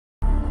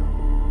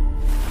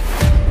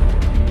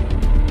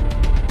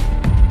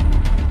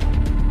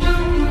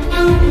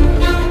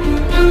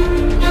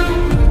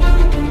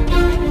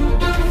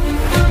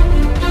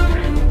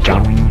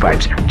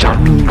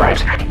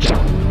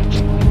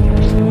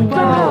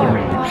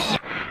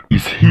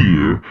is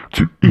here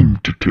to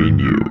entertain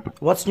you.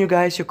 What's new,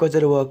 guys? You're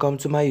cordially welcome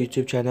to my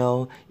YouTube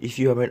channel. If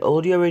you are an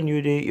oldie or a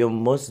newbie, you're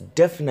most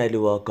definitely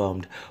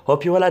welcomed.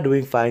 Hope you all are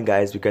doing fine,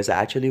 guys, because I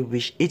actually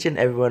wish each and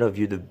every one of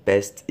you the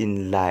best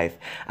in life.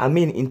 I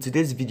mean, in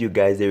today's video,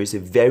 guys, there is a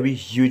very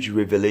huge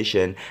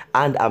revelation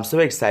and I'm so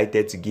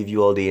excited to give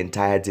you all the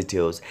entire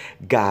details.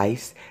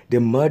 Guys, the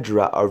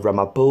murderer of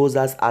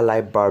Ramaphosa's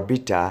ally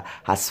Barbita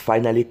has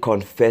finally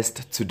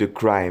confessed to the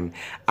crime.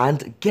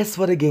 And guess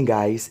what again,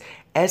 guys?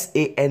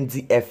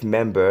 SANDF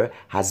member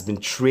has been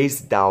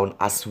traced down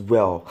as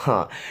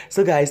well.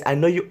 So guys, I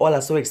know you all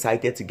are so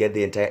excited to get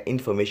the entire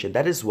information.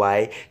 That is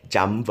why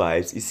Jam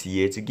Vibes is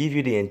here to give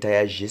you the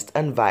entire gist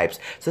and vibes.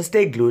 So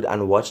stay glued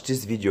and watch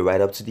this video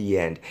right up to the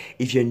end.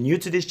 If you're new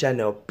to this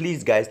channel,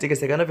 please guys, take a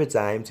second of your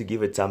time to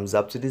give a thumbs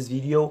up to this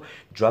video,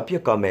 drop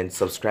your comments,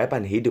 subscribe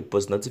and hit the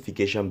post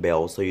notification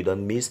bell so you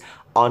don't miss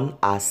on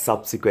our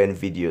subsequent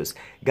videos.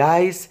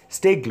 Guys,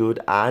 stay glued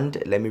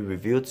and let me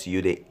reveal to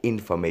you the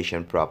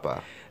information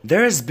proper.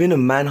 There has been a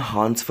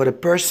manhunt for the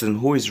person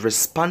who is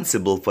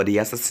responsible for the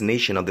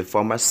assassination of the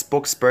former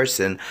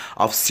spokesperson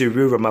of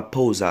Cyril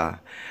Ramaphosa.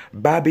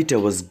 Barbita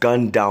was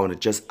gunned down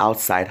just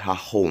outside her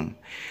home.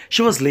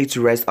 She was laid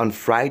to rest on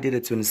Friday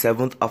the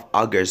 27th of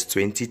August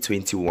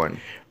 2021.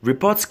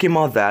 Reports came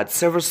out that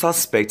several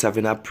suspects have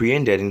been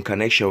apprehended in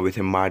connection with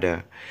her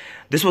murder.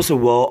 This was a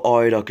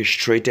well-oiled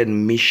orchestrated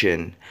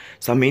mission.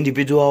 Some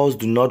individuals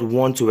do not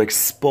want to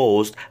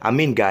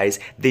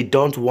they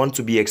don't want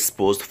to be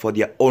exposed for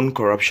their own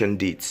corruption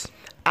deeds.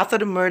 After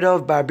the murder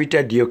of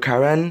Barbita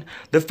Deokaran,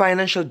 the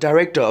financial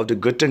director of the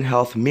Gauteng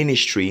Health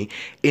Ministry,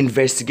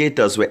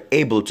 investigators were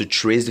able to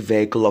trace the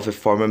vehicle of a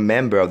former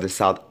member of the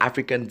South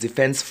African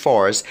Defence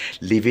Force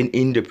living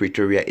in the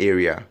Pretoria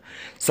area.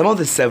 Some of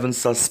the 7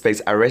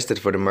 suspects arrested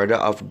for the murder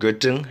of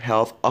Gauteng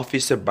Health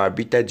Officer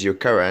Barbita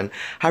Deokaran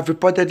have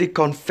reportedly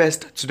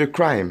confessed to the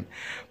crime.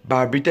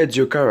 Barbita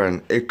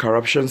Deokaran, a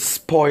corruption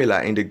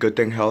spoiler in the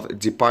Gauteng Health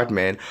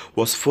Department,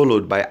 was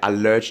followed by an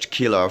alleged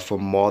killer for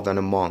more than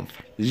a month.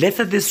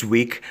 Later this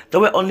week, there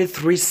were only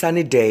 3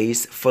 sunny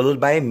days followed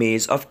by a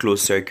maze of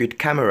closed-circuit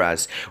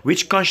cameras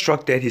which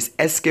constructed his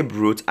escape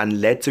route and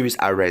led to his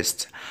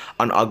arrest.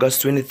 On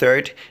August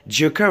 23rd,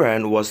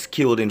 Deokaran was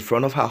killed in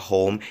front of her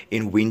home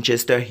in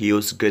Winchester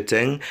Hills,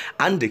 Gauteng,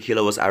 and the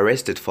killer was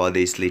arrested 4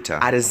 days later.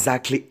 At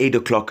exactly 8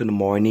 o'clock in the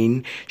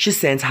morning, she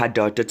sent her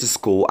daughter to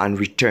school and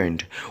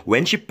returned.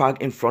 When she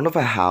parked in front of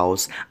her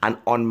house, an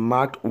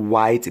unmarked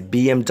white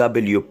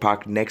BMW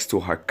parked next to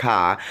her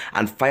car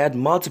and fired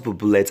multiple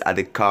bullets at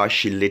the car.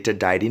 She later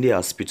died in the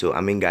hospital.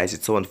 I mean, guys,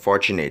 it's so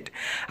unfortunate.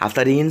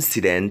 After the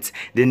incident,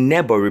 the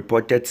neighbor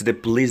reported to the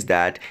police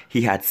that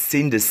he had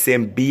seen the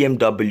same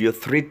BMW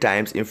 3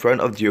 times in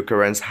front of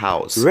Deokaran's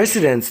house.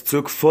 Residents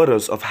took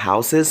photos of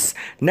houses,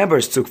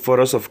 neighbors took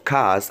photos of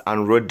cars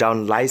and wrote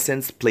down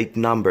license plate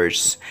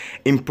numbers.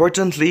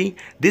 Importantly,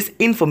 this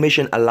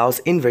information allows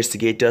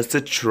investigators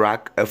to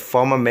track a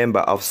former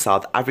member of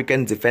South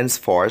African Defence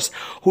Force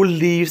who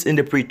lives in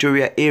the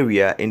Pretoria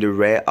area in the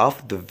rear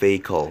of the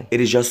vehicle. It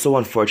is just so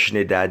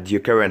unfortunate that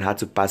Deokaran had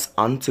to pass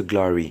on to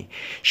glory.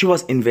 She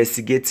was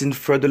investigating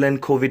fraudulent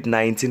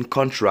COVID-19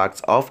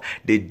 contracts of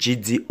the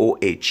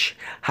GDOH.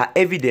 Her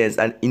evidence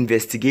and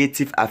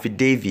investigative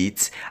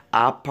affidavits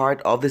are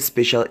part of the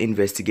Special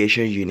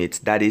Investigation Unit,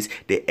 that is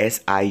the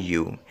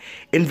SIU.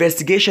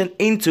 Investigation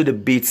into the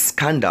Beats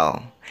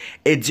scandal.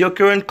 A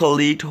Deokaran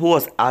colleague who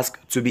was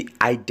asked to be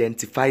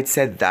identified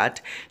said that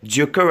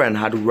Deokaran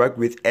had worked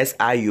with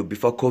SIU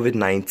before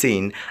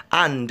COVID-19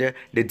 and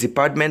the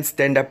department's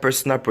standard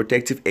personal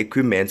protective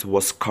equipment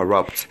was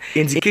corrupt,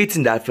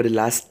 indicating that for the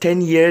last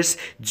 10 years,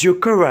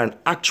 Deokaran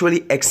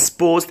actually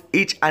exposed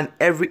each and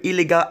every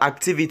illegal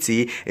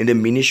activity in the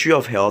Ministry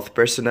of Health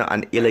personnel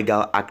and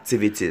illegal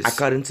activities.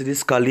 According to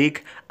this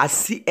colleague, as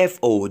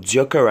CFO,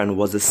 Deokaran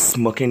was a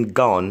smoking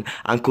gun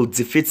and could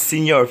defeat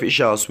senior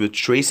officials with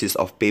traces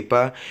of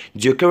paper.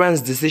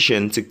 Deokaran's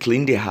decision to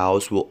clean the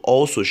house will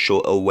also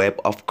show a web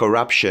of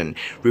corruption,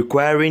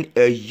 requiring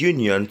a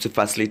union to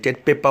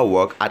facilitate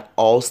paperwork at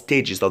all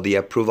stages of the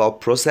approval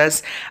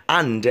process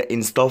and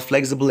install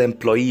flexible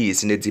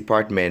employees in the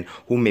department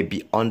who may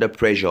be under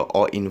pressure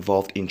or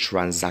involved in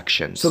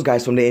transactions. So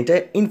guys, from the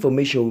entire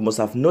information, we must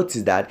have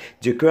noticed that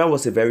Deokaran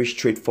was a very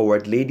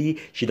straightforward lady.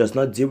 She does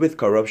not deal with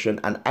corruption,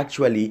 and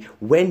actually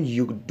when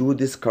you do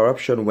this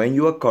corruption, when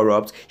you are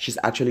corrupt, she's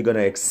actually gonna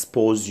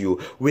expose you.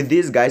 With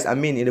this, guys, I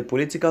mean, in the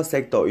political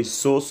sector, it's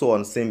so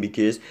insane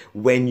because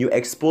when you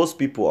expose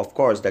people, of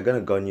course they're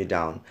gonna gun you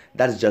down.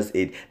 That's just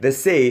it. They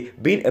say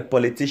being a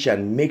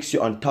politician makes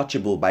you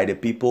untouchable by the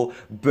people,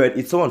 but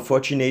it's so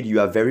unfortunate you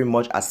are very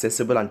much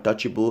accessible and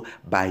touchable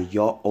by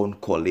your own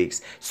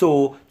colleagues.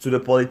 So to the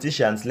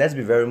politicians, let's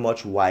be very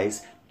much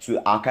wise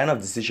to our kind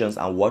of decisions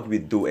and what we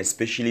do,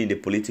 especially in the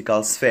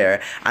political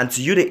sphere. And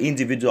to you, the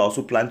individuals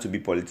who plan to be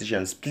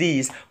politicians,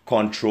 please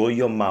control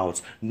your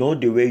mouth, know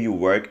the way you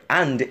work,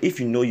 and if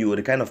you know you're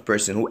the kind of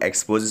person who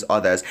exposes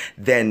others,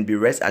 then be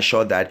rest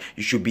assured that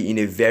you should be in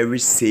a very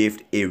safe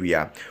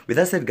area. With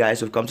that said,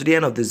 guys, we've come to the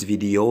end of this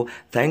video.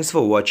 Thanks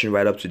for watching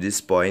right up to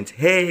this point.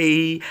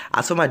 Hey,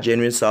 as for my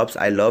genuine subs,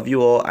 I love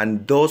you all,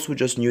 and those who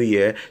just new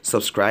here,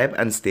 subscribe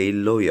and stay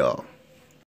loyal.